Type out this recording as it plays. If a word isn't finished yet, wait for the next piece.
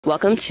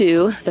Welcome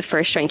to the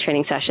first strength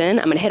training session.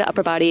 I'm gonna hit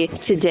upper body.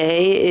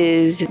 Today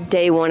is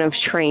day one of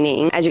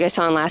training. As you guys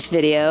saw in last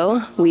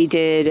video, we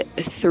did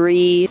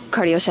 3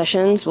 cardio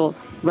sessions, well,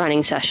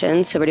 running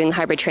sessions. So we're doing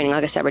hybrid training.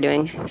 Like I said, we're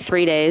doing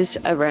 3 days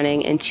of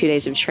running and 2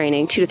 days of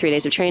training, 2 to 3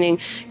 days of training.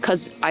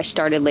 Because I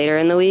started later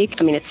in the week,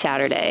 I mean, it's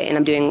Saturday and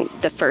I'm doing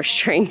the first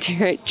strength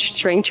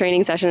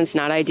training session. It's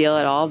not ideal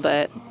at all,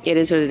 but it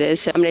is what it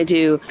is. So I'm gonna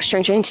do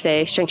strength training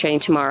today, strength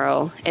training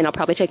tomorrow, and I'll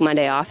probably take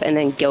Monday off and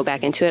then go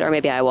back into it, or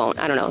maybe I won't.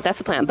 I don't know. That's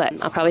the plan, but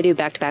I'll probably do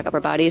back-to-back upper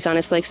bodies,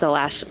 honestly, because the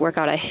last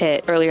workout I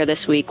hit earlier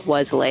this week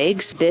was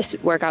legs. This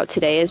workout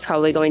today is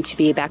probably going to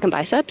be back and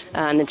biceps,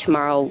 and then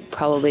tomorrow will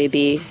probably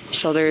be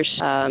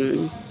shoulders,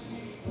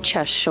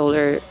 chest,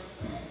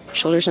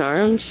 shoulders and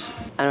arms.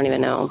 I don't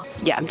even know.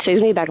 Yeah, so today's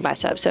gonna be back and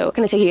biceps. So I'm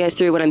gonna take you guys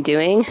through what I'm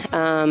doing.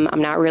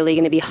 I'm not really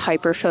gonna be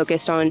hyper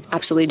focused on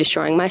absolutely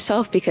destroying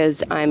myself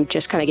because I'm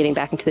just kind of getting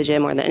back into the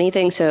gym more than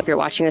anything. So if you're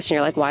watching this and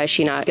you're like, why is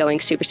she not going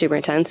super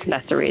intense?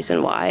 That's the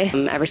reason why.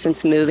 Ever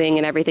since moving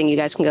and everything, you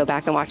guys can go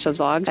back and watch those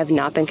vlogs. I've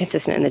not been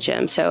consistent in the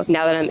gym. So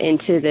now that I'm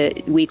into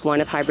the week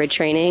 1 of hybrid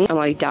training, I'm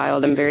like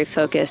dialed, I'm very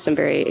focused, I'm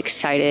very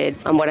excited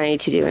on what I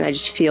need to do. And I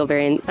just feel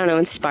very, I don't know,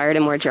 inspired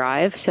and more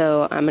drive.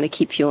 So I'm gonna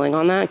keep fueling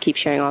on that, keep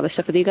sharing all this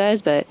stuff with you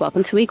guys. But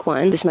welcome to week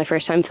 1. This is my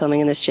first time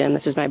filming in this gym.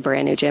 This is my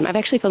brand new gym. I've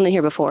actually filmed in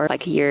here before,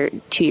 like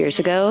 2 years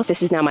ago.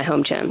 This is now my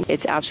home gym.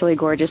 It's absolutely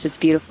gorgeous. It's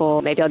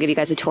beautiful. Maybe I'll give you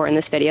guys a tour in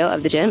this video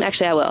of the gym.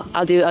 Actually, I will.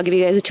 I'll give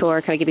you guys a tour,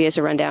 kind of give you guys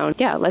a rundown.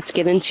 Yeah, let's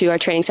get into our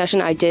training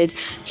session. I did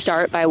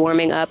start by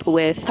warming up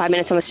with 5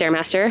 minutes on the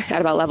Stairmaster at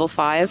about level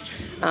 5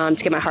 to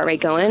get my heart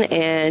rate going.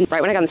 And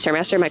right when I got on the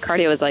Stairmaster, my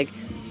cardio was like,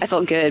 I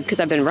felt good because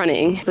I've been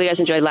running. If you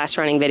guys enjoyed last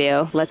running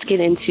video, let's get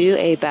into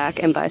a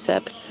back and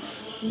bicep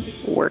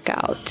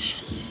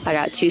workout. I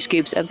got 2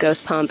 scoops of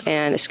Ghost Pump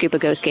and a scoop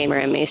of Ghost Gamer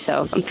in me,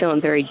 so I'm feeling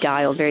very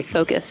dialed, very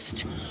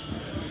focused.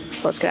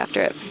 So let's get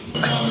after it.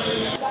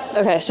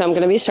 Okay, so I'm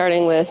gonna be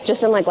starting with just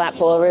some like lat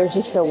pullovers,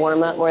 just to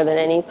warm up more than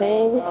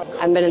anything. I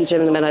haven't been in the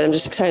gym in a minute. I'm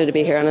just excited to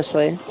be here,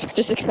 honestly.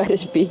 Just excited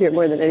to be here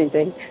more than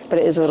anything. But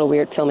it is a little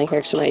weird filming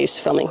here because I'm not used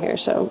to filming here,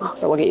 so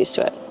but we'll get used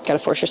to it. Gotta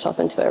force yourself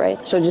into it,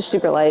 right? So just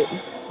super light,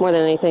 more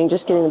than anything,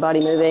 just getting the body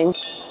moving.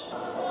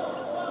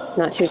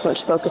 Not too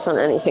much focus on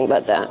anything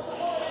but that.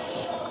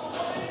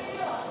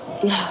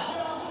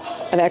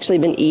 I've actually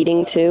been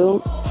eating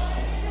too,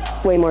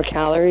 way more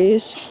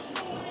calories.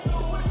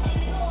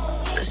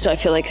 So I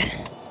feel like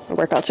the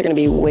workouts are gonna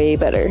be way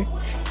better.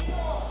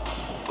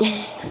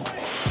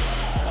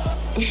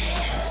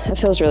 That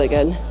feels really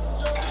good.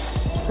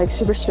 Like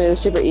super smooth,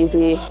 super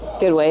easy,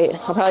 good weight.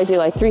 I'll probably do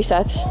like 3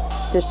 sets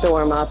just to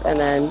warm up and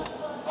then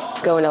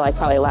go into like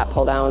probably lat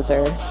pull downs,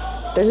 or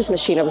there's this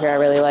machine over here I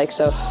really like,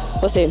 so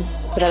we'll see.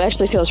 But that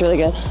actually feels really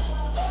good.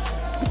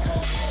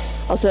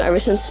 Also, ever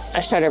since I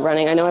started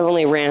running, I know I've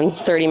only ran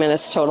 30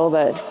 minutes total,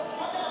 but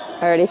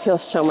I already feel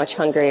so much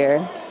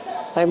hungrier.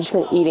 I've just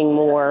been eating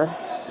more.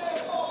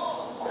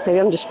 Maybe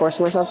I'm just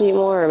forcing myself to eat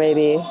more, or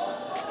maybe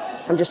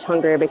I'm just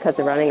hungrier because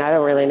of running. I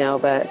don't really know,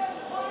 but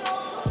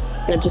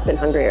I've just been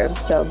hungrier,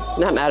 so I'm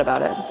not mad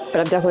about it.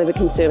 But I've definitely been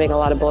consuming a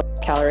lot of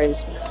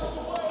calories,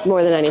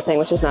 more than anything,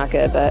 which is not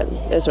good, but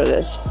it is what it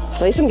is.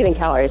 At least I'm getting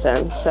calories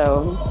in,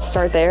 so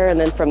start there, and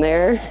then from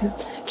there,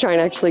 try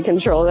and actually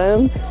control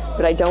them.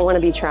 But I don't want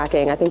to be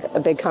tracking. I think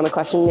a big common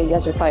question that you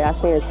guys would probably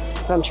ask me is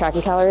if I'm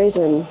tracking calories,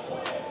 and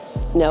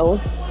no,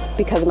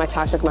 because of my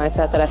toxic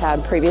mindset that I've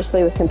had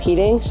previously with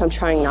competing. So I'm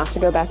trying not to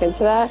go back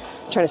into that.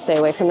 I'm trying to stay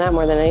away from that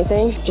more than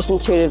anything. Just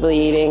intuitively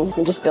eating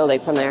and just building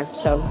from there.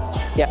 So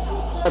yeah.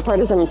 The part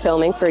is I'm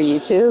filming for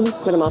YouTube,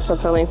 but I'm also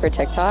filming for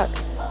TikTok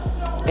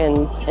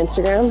and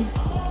Instagram.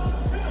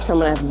 So I'm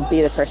gonna have to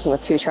be the person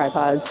with 2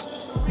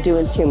 tripods,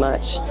 doing too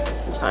much.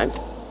 It's fine.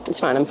 It's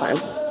fine, I'm fine.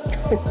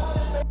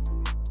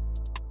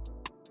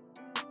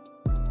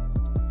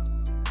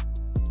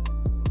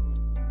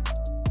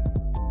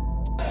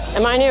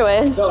 Am I in your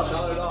way? No,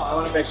 not at all. I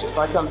want to make sure if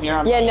I come here,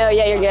 I'm... Yeah, no,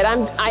 yeah, you're good.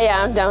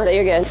 I'm done with it.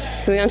 You're good.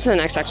 Moving on to the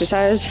next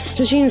exercise. This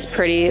machine is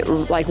pretty,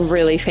 like,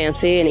 really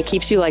fancy, and it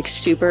keeps you, like,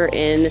 super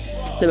in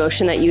the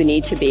motion that you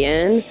need to be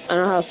in. I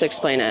don't know how else to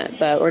explain it,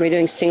 but we're gonna be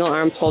doing single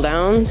arm pull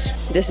downs.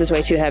 This is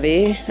way too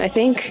heavy, I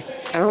think.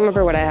 I don't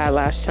remember what I had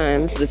last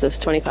time. What is this,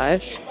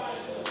 25s?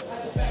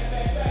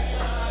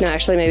 No,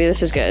 actually, maybe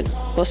this is good.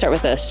 We'll start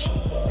with this.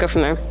 Go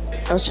from there.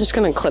 I was just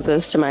gonna clip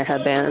this to my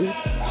headband.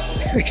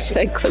 Or should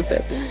I clip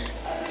it?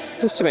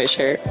 Just to make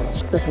sure.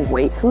 It's this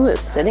weight. Who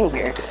is sitting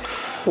here?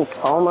 Some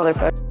tall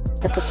motherfucker.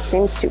 That just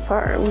seems too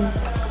far.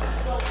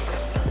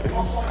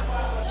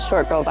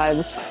 Short girl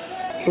vibes.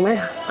 Am I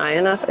high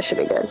enough? I should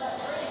be good.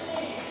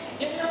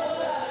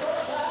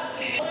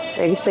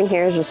 Biggest thing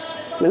here is just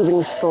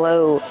moving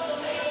slow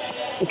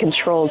and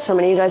controlled. So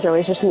many of you guys are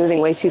always just moving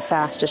way too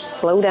fast. Just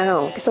slow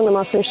down. Focus on the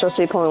muscle you're supposed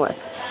to be pulling with.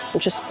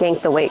 And just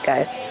yank the weight,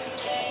 guys.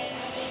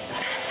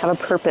 Have a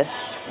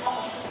purpose.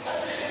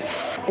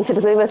 And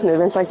typically with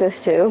movements like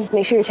this too,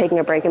 make sure you're taking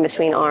a break in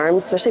between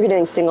arms, especially if you're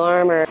doing single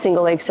arm or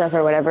single leg stuff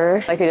or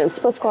whatever. Like you're doing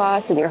split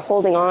squats and you're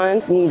holding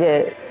on, you need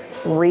to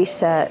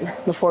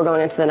reset before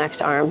going into the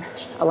next arm.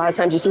 A lot of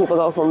times you see people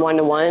go from 1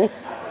 to 1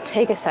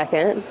 take a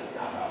second,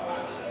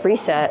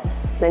 reset,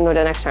 then go to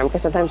the next arm,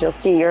 because sometimes you'll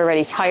see you're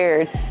already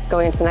tired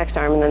going into the next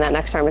arm, and then that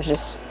next arm is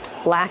just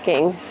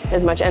lacking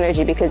as much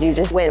energy because you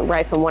just went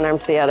right from one arm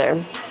to the other.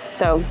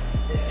 So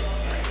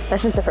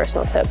that's just a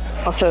personal tip.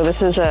 Also,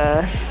 this is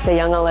the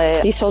Young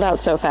LA. These sold out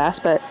so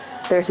fast, but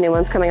there's new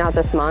ones coming out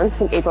this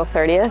month, April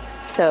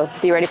 30th. So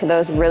be ready for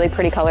those really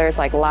pretty colors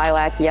like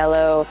lilac,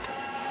 yellow,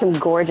 some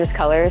gorgeous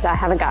colors. I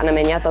haven't gotten them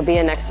in yet. They'll be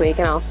in next week,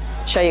 and I'll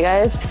show you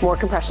guys more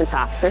compression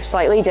tops. They're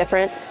slightly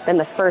different than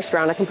the first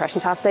round of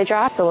compression tops they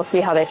dropped, so we'll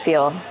see how they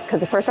feel.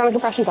 Because the first round of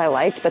compressions I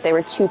liked, but they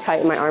were too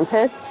tight in my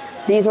armpits.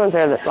 These ones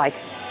are like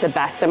the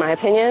best in my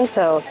opinion,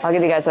 so I'll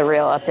give you guys a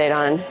real update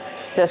on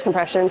those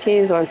compression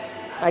tees once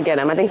I get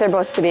them. I think they're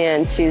supposed to be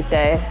in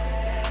Tuesday,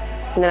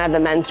 and then I have the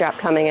men's drop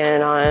coming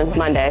in on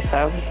Monday,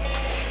 so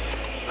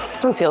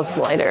this one feels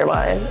lighter,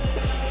 but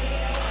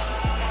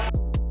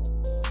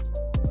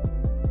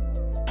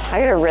I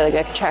get a really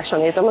good contraction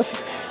on these,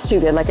 almost too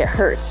good, like it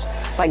hurts,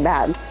 like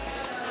bad,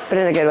 but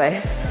in a good way.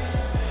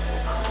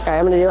 All right,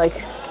 I'm gonna do like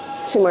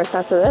 2 more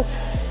sets of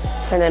this,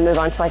 and then move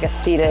on to like a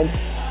seated,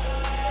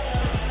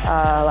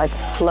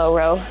 like low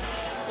row.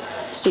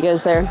 She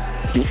goes there.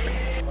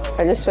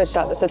 I just switched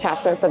out this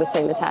attachment for the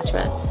same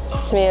attachment.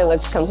 To me, it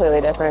looks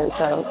completely different,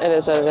 so it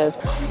is what it is.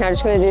 Now I'm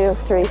just gonna do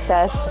 3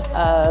 sets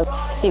of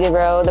seated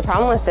row. The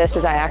problem with this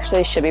is I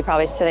actually should be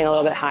probably sitting a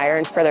little bit higher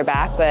and further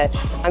back, but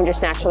I'm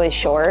just naturally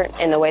short,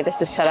 and the way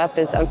this is set up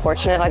is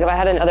unfortunate. Like if I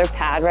had another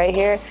pad right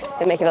here,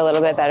 it'd make it a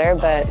little bit better,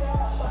 but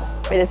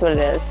it is what it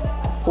is.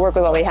 Work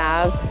with what we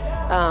have.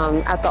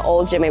 At the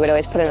old gym, we would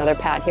always put another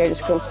pad here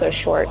just because I'm so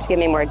short to give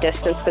me more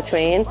distance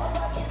between.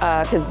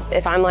 Because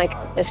if I'm like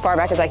as far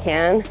back as I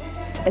can,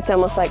 it's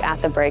almost like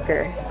at the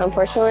breaker,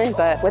 unfortunately.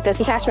 But with this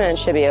attachment, it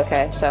should be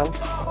okay. So,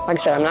 like I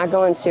said, I'm not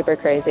going super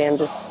crazy. I'm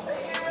just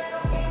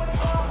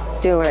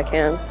doing what I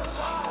can.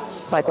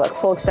 Like, look,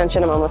 full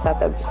extension, I'm almost at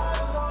the...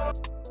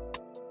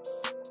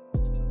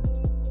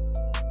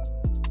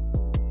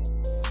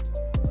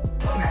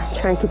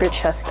 Try and keep your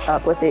chest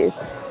up with these.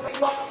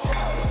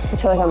 I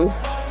feel like I'm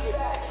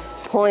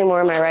pulling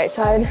more on my right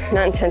side,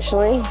 not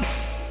intentionally,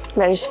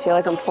 but I just feel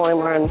like I'm pulling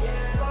more on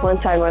one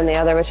side more than the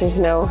other, which is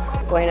no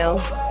bueno.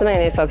 Something I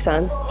need to focus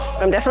on.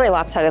 I'm definitely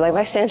lopsided. Like if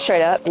I stand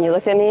straight up and you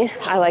looked at me,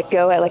 I like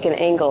go at like an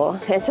angle.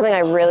 It's something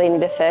I really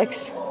need to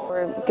fix.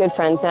 We're good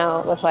friends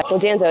now with like, well,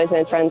 Dan's always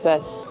been friends, but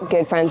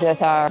good friends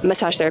with our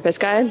massage therapist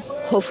guy.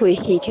 Hopefully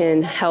he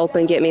can help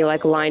and get me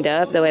like lined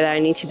up the way that I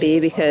need to be,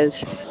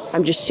 because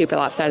I'm just super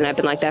lopsided and I've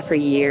been like that for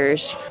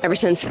years. Ever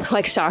since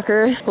like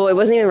soccer. Well, it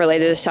wasn't even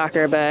related to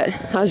soccer, but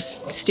I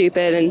was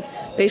stupid and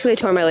basically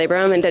tore my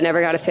labrum and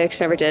never got it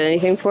fixed, never did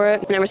anything for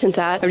it. And ever since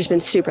that, I've just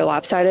been super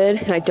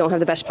lopsided and I don't have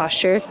the best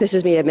posture. This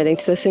is me admitting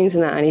to those things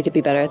and that I need to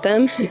be better at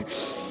them.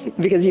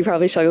 Because you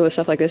probably struggle with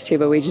stuff like this too,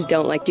 but we just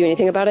don't like do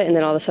anything about it. And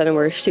then all of a sudden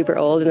we're super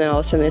old, and then all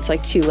of a sudden it's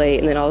like too late.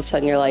 And then all of a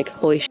sudden you're like,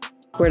 holy shit.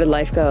 Where did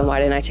life go and why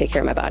didn't I take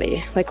care of my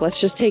body? Like,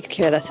 let's just take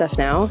care of that stuff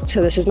now.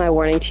 So this is my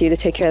warning to you to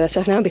take care of that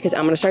stuff now, because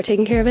I'm gonna start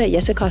taking care of it.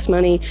 Yes, it costs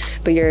money,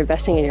 but you're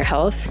investing in your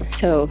health.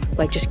 So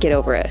like, just get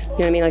over it. You know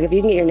what I mean? Like if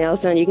you can get your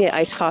nails done, you can get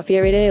iced coffee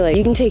every day. Like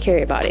you can take care of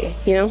your body,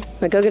 you know?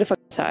 Like go get a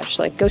fucking massage,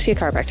 like go see a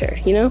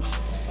chiropractor, you know?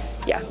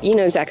 Yeah, you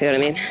know exactly what I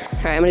mean.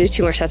 All right, I'm gonna do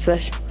 2 more sets of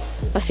this.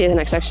 I'll see you at the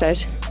next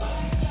exercise.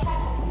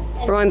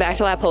 We're going back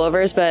to lat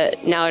pullovers,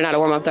 but now they're not a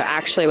warm-up. They're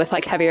actually with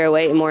like heavier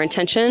weight and more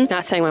intention.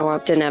 Not saying my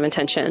warm-up didn't have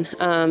intention.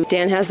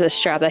 Dan has this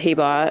strap that he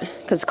bought,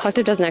 because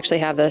Collective doesn't actually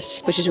have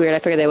this, which is weird. I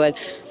figured they would.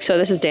 So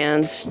this is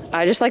Dan's.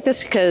 I just like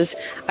this because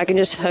I can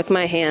just hook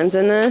my hands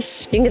in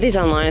this. You can get these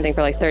online, I think,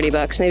 for like 30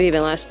 bucks, maybe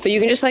even less. But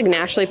you can just like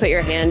naturally put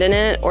your hand in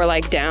it or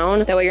like down.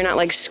 That way you're not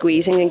like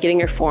squeezing and getting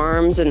your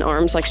forearms and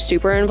arms like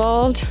super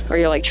involved, or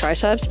your like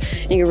triceps.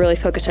 And you can really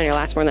focus on your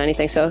lats more than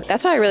anything. So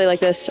that's why I really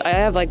like this. I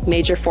have like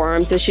major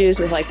forearms issues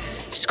with like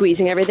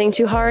squeezing everything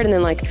too hard, and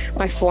then like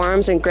my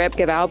forearms and grip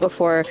give out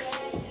before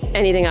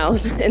anything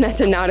else, and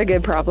that's not a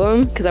good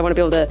problem, because I want to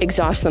be able to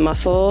exhaust the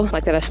muscle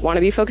like that I want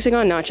to be focusing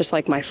on, not just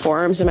like my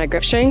forearms and my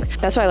grip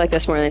strength. That's why I like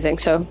this more than anything.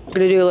 So I'm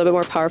gonna do a little bit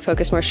more power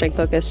focus, more strength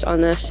focus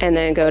on this, and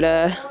then go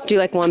to do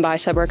like 1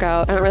 bicep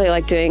workout. I don't really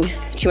like doing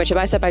too much of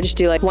bicep. I just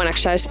do like 1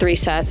 exercise, 3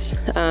 sets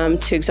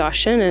to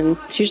exhaustion, and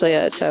it's usually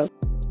it. So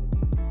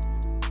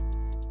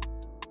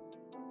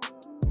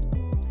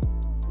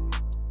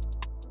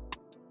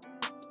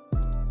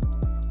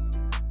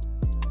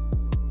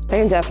I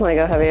can definitely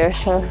go heavier,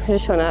 so I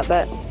just went up,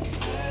 but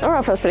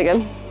overall feels pretty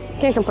good.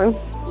 Can't complain.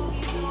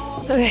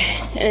 Okay,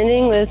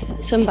 ending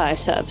with some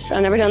biceps.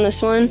 I've never done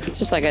this one. It's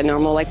just like a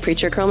normal like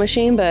preacher curl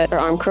machine, or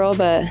arm curl,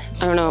 but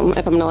I don't know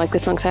if I'm gonna like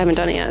this one because I haven't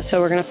done it yet. So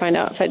we're gonna find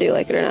out if I do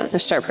like it or not. I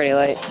start pretty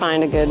light,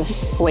 find a good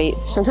weight.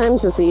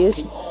 Sometimes with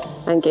these,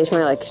 I engage my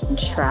like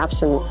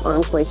traps and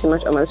arms way too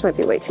much. Oh, this might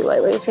be way too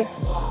light. Wait, see?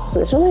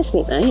 This one must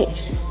be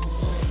nice.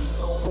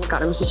 Oh my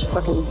God, I was just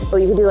fucking, oh,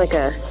 you can do like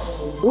a,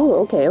 ooh,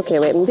 okay,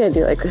 wait, I'm gonna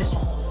do like this.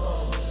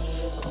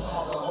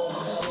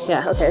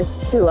 Yeah, okay,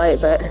 it's too light,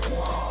 but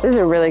this is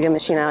a really good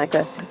machine. I like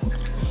this.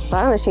 A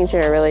lot of machines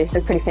here are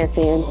they're pretty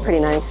fancy and pretty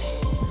nice.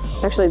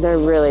 Actually, they're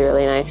really,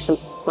 really nice. I'm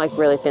like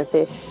really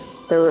fancy.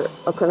 Their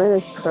equipment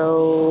is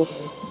Pro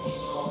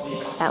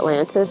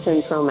Atlantis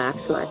and Pro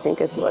Maxima, I think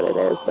is what it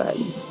is, but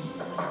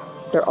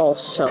they're all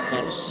so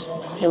nice.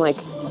 And like,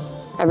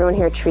 everyone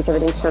here treats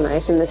everything so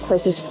nice, and this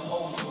place is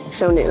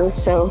so new,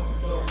 so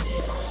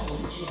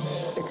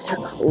it's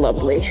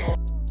lovely.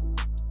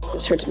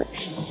 This hurts my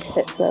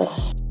tits though.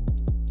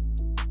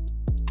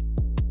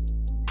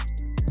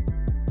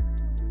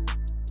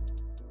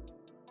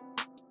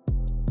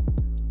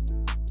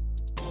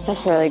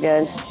 That's really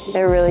good. It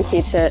really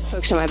keeps it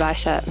focused on my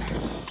bicep.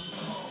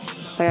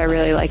 Like, I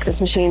really like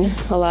this machine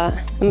a lot.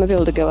 I might be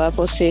able to go up,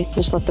 we'll see.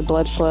 Just let the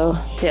blood flow.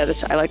 Yeah,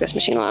 I like this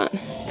machine a lot.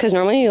 Because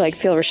normally you like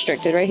feel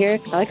restricted right here.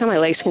 I like how my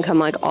legs can come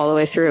like all the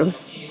way through.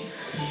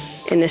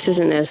 And this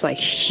isn't as like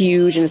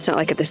huge, and it's not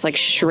like at this like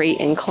straight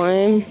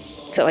incline.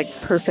 It's at like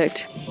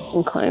perfect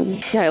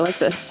incline. Yeah, I like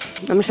this.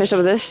 I'm gonna finish up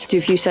with this, do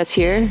a few sets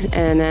here,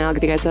 and then I'll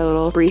give you guys a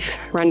little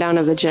brief rundown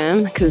of the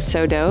gym because it's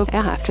so dope. Yeah,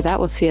 after that,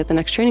 we'll see you at the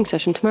next training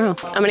session tomorrow.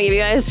 I'm gonna give you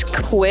guys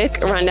a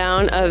quick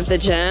rundown of the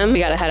gym. We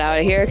gotta head out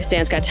of here because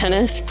Dan's got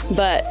tennis,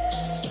 but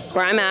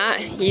where I'm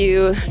at,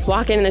 you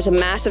walk in and there's a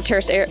massive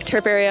turf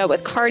area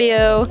with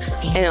cardio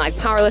and like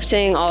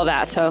powerlifting, all of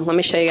that. So let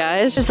me show you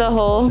guys. There's the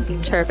whole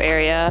turf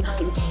area.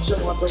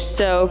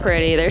 So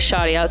pretty. There's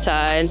SHAWTIES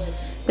outside.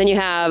 Then you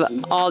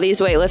have all these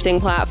weightlifting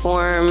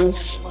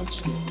platforms.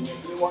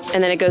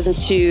 And then it goes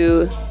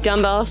into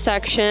dumbbell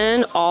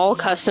section, all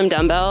custom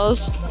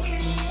dumbbells.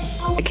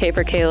 A K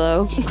for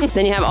Kayla.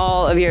 Then you have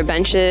all of your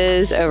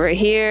benches over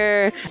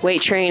here,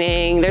 weight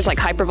training. There's like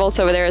hypervolts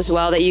over there as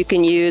well that you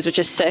can use, which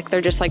is sick.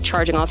 They're just like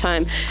charging all the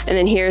time. And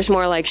then here's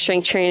more like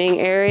strength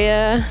training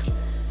area.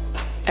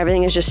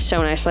 Everything is just so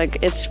nice. Like,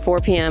 it's 4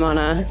 p.m. on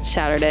a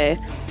Saturday,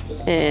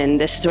 and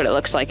this is what it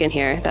looks like in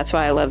here. That's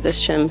why I love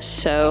this gym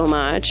so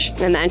much.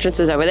 And the entrance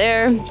is over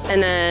there.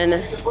 And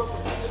then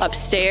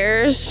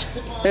upstairs,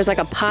 there's like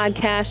a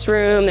podcast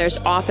room, there's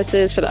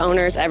offices for the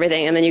owners,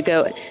 everything. And then you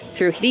go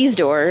through these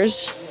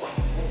doors,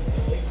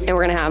 and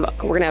we're gonna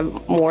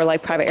have more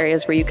like private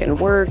areas where you can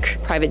work,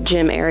 private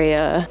gym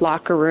area,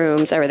 locker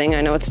rooms, everything.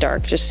 I know it's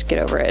dark, just get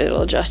over it.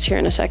 It'll adjust here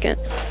in a second.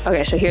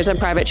 Okay, so here's a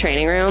private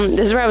training room.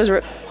 This is where I was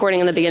recording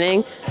in the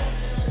beginning.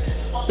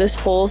 This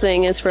whole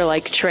thing is for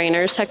like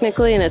trainers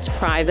technically, and it's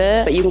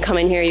private, but you can come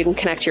in here, you can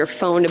connect your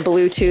phone to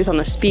Bluetooth on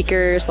the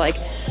speakers. Like,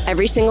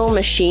 every single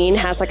machine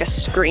has like a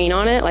screen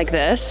on it like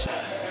this.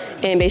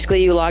 And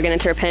basically you log in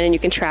into a pen and you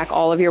can track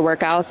all of your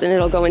workouts, and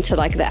it'll go into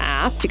like the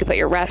app. So you can put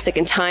your reps, it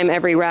can time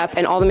every rep,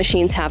 and all the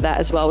machines have that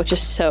as well, which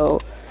is so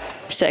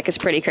sick. It's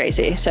pretty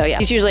crazy. So yeah,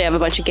 these usually have a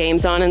bunch of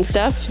games on and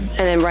stuff. And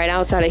then right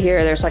outside of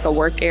here, there's like a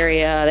work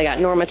area. They got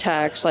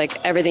Normatex,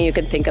 like everything you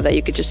could think of that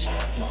you could just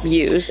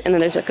use. And then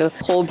there's like a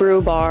cold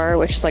brew bar,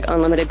 which is like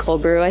unlimited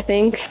cold brew, I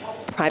think.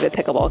 Private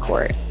pickleball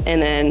court. And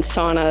then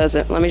saunas.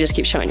 Let me just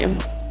keep showing you.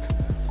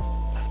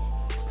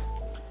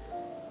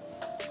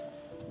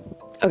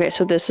 Okay,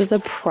 so this is the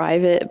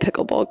private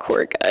pickleball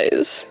court,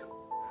 guys.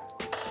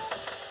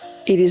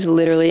 It is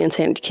literally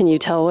insane. Can you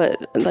tell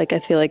what, like, I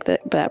feel like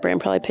that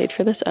brand probably paid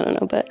for this. I don't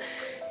know, but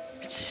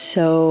it's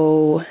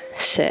so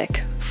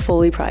sick.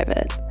 Fully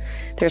private.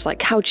 There's like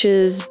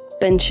couches,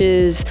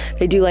 benches.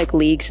 They do like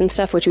leagues and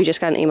stuff, which we just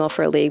got an email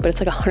for a league, but it's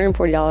like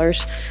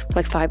 $140 for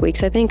like 5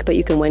 weeks, I think, but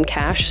you can win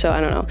cash. So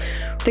I don't know.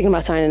 I'm thinking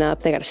about signing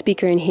up. They got a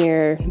speaker in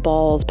here,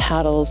 balls,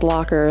 paddles,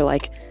 locker,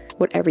 like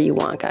whatever you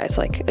want, guys.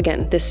 Like,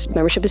 again, this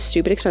membership is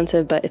stupid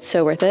expensive, but it's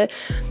so worth it.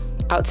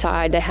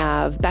 Outside, they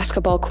have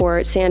basketball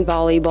court, sand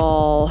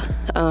volleyball,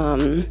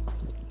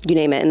 you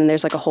name it. And then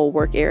there's like a whole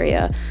work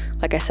area.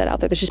 Like I said, out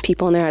there, there's just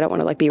people in there. I don't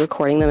want to like be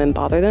recording them and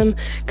bother them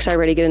because I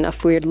already get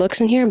enough weird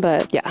looks in here,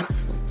 but yeah,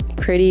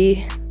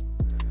 pretty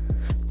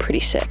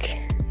sick.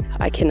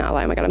 I cannot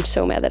lie. Oh my God, I'm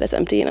so mad that it's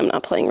empty and I'm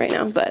not playing right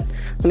now, but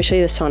let me show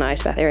you the sauna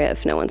ice bath area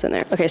if no one's in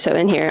there. Okay, so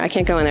in here, I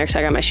can't go in there because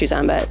I got my shoes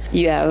on, but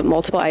you have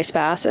multiple ice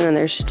baths, and then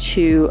there's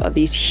 2 of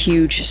these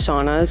huge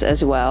saunas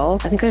as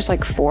well. I think there's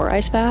like 4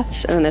 ice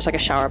baths, and then there's like a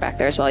shower back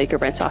there as well. You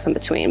could rinse off in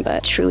between,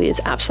 but truly it's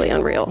absolutely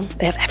unreal.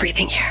 They have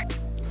everything here.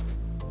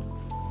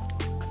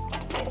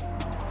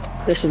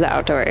 This is the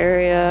outdoor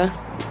area.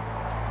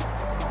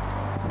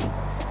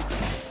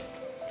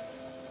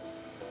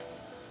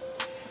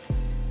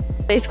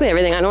 Basically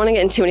everything. I don't want to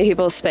get in too many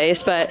people's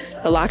space, but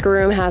the locker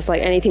room has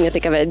like anything you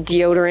think of it.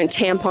 Deodorant,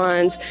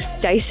 tampons,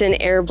 Dyson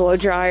air blow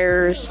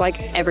dryers,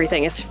 like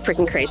everything. It's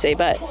freaking crazy.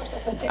 But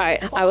all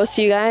right, I will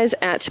see you guys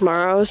at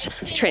tomorrow's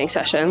training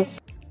session.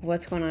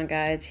 What's going on,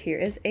 guys? Here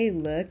is a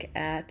look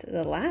at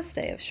the last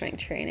day of strength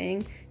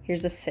training.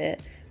 Here's the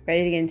fit.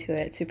 Ready to get into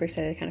it. Super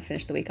excited to kind of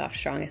finish the week off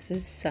strong. This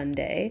is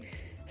Sunday.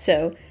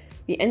 So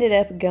we ended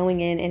up going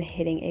in and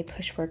hitting a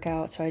push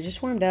workout. So I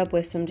just warmed up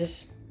with some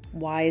just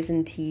Y's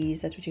and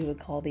T's, that's what you would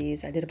call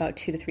these. I did about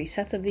 2 to 3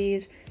 sets of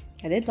these.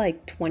 I did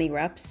like 20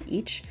 reps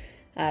each.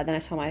 Then I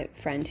saw my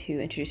friend who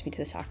introduced me to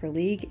the soccer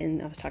league,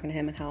 and I was talking to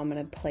him and how I'm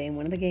gonna play in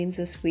one of the games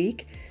this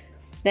week.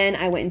 Then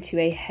I went into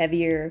a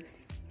heavier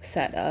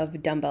set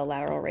of dumbbell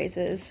lateral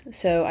raises.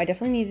 So I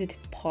definitely needed to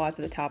pause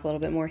at the top a little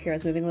bit more here. I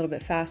was moving a little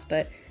bit fast,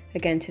 but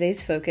again,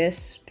 today's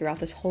focus throughout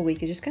this whole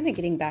week is just kind of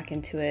getting back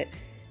into it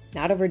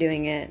not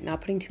overdoing it,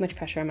 not putting too much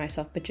pressure on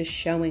myself, but just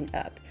showing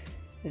up.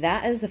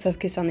 That is the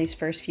focus on these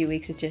first few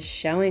weeks, is just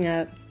showing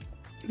up,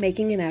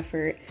 making an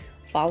effort,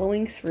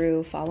 following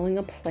through, following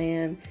a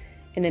plan,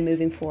 and then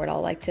moving forward.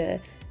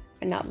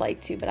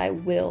 But I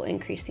will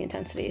increase the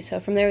intensity. So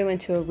from there we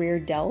went to a rear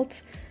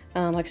delt.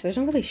 So there's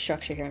not really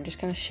structure here. I'm just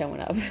kind of showing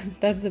up.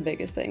 That's the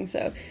biggest thing.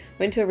 So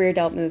went to a rear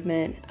delt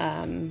movement.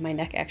 My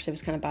neck actually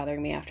was kind of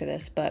bothering me after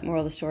this, but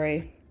moral of the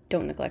story,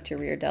 don't neglect your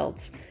rear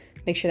delts.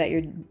 Make sure that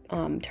you're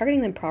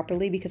targeting them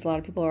properly, because a lot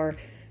of people are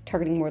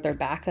targeting more their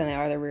back than they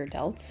are their rear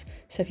delts.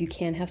 So if you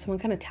can have someone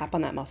kind of tap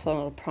on that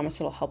muscle, I promise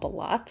it'll help a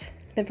lot.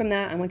 Then from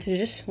that, I went to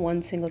just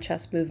one single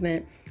chest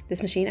movement.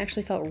 This machine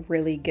actually felt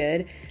really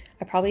good.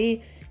 I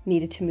probably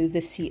needed to move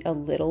the seat a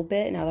little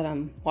bit now that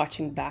I'm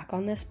watching back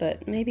on this,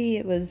 but maybe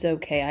it was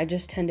okay. I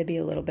just tend to be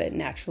a little bit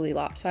naturally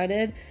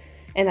lopsided,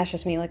 and that's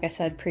just me, like I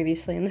said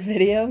previously in the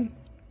video. And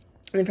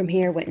then from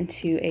here, went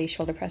into a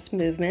shoulder press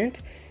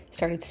movement.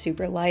 Started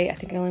super light. I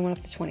think I only went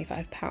up to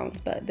 25 pounds,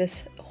 but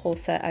this whole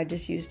set I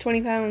just used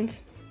 20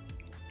 pounds.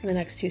 The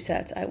next two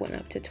sets I went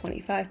up to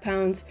 25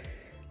 pounds.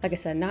 Like I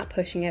said, not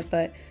pushing it,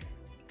 but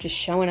just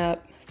showing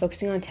up,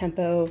 focusing on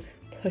tempo,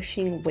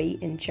 pushing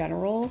weight in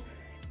general,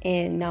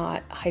 and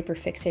not hyper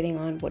fixating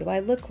on what do I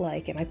look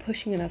like? Am I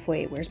pushing enough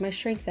weight? Where's my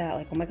strength at?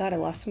 Like, oh my God, I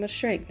lost so much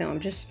strength. No, I'm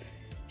just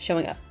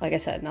showing up, like I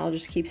said, and I'll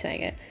just keep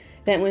saying it.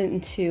 Then went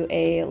into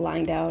a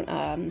lying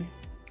down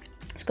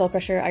skull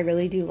crusher. I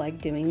really do like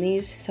doing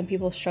these. Some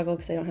people struggle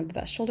because they don't have the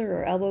best shoulder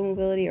or elbow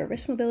mobility or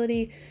wrist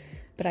mobility,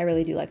 but I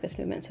really do like this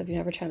movement. So if you've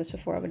never tried this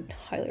before, I would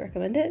highly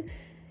recommend it.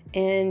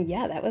 And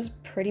yeah, that was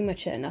pretty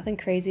much it. Nothing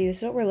crazy. This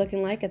is what we're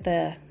looking like at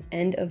the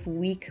end of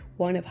week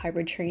 1 of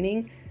hybrid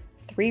training.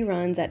 3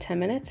 runs at 10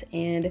 minutes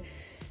and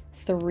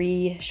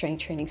 3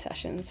 strength training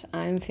sessions.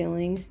 I'm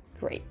feeling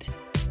great.